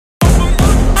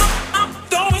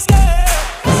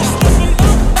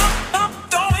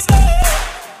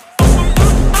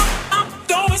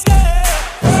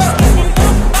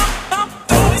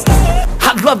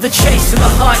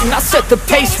important. I set the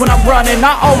pace when I'm running.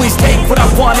 I always take what I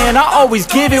want and I always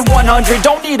give it 100.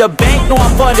 Don't need a bank, no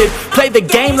I'm funded. Play the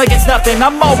game like it's nothing.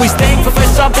 I'm always thankful for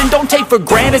something. Don't take for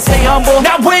granted, stay humble.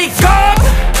 Now wake up!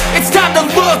 It's time to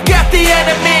look at the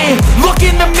enemy. Look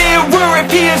in the mirror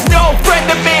if he is no friend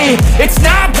to me. It's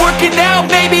not working out,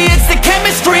 maybe it's the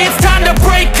chemistry. It's time to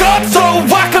break up so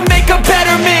I can make a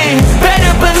better me.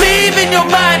 Better believe in your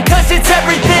mind, cause it's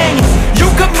everything. You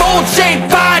can mold, shape,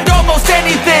 find almost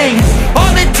anything.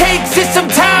 All it takes is some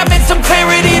time and some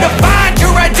clarity to find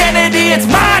your identity.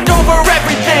 It's mind over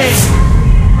everything.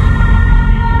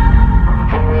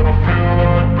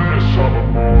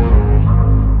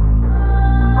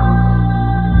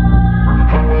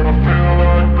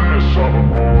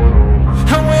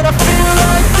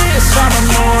 I'm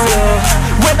immortal.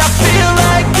 When I feel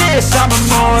like this, I'm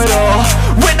immortal.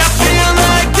 When I feel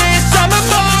like this, I'm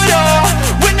immortal.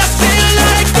 When I feel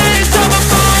like this, I'm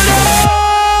immortal.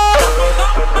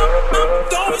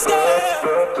 Don't be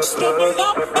scared. Step up.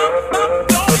 Don't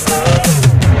be scared.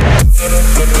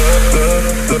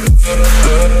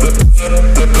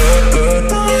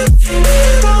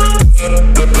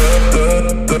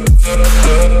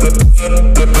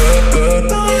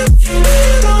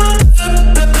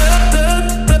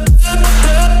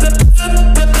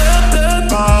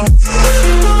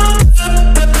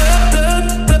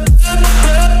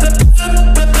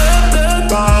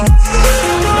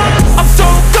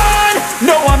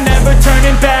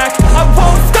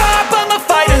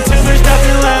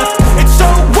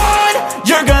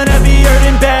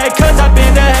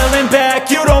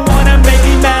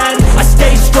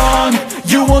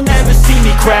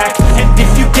 Crack. And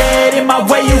if you get in my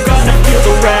way, you gonna feel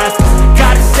the wrath.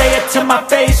 Gotta say it to my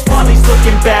face while he's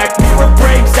looking back. Mirror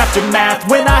breaks after math.